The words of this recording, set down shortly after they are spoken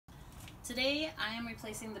Today I am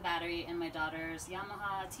replacing the battery in my daughter's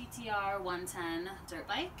Yamaha TTR 110 dirt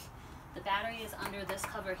bike. The battery is under this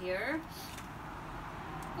cover here.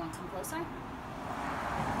 Want to come closer?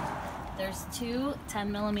 There's two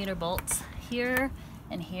 10mm bolts here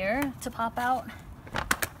and here to pop out.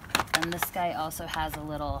 And this guy also has a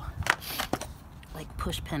little like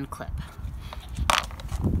push pin clip.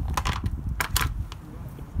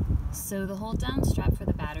 So the hold down strap for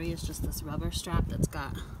the battery is just this rubber strap that's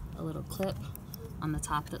got a little clip on the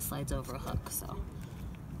top that slides over a hook. So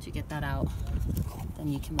to get that out, then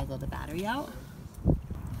you can wiggle the battery out.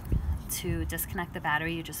 To disconnect the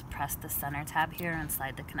battery, you just press the center tab here and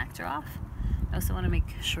slide the connector off. You also want to make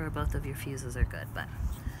sure both of your fuses are good, but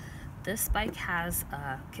this bike has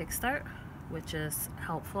a kickstart, which is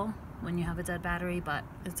helpful when you have a dead battery, but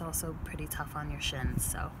it's also pretty tough on your shins,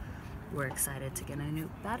 so we're excited to get a new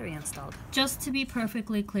battery installed. Just to be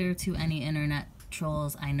perfectly clear to any internet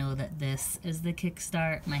trolls, I know that this is the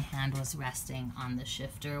kickstart. My hand was resting on the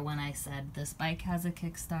shifter when I said this bike has a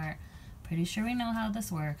kickstart. Pretty sure we know how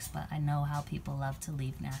this works, but I know how people love to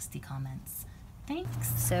leave nasty comments. Thanks.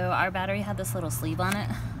 So our battery had this little sleeve on it.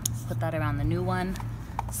 Put that around the new one.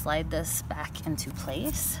 Slide this back into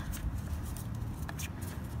place.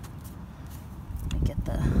 Let me get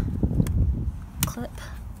the clip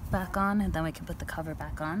back on, and then we can put the cover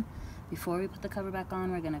back on. Before we put the cover back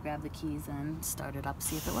on, we're gonna grab the keys and start it up,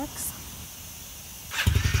 see if it works.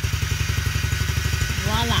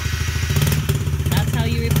 Voila! That's how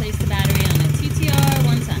you replace the battery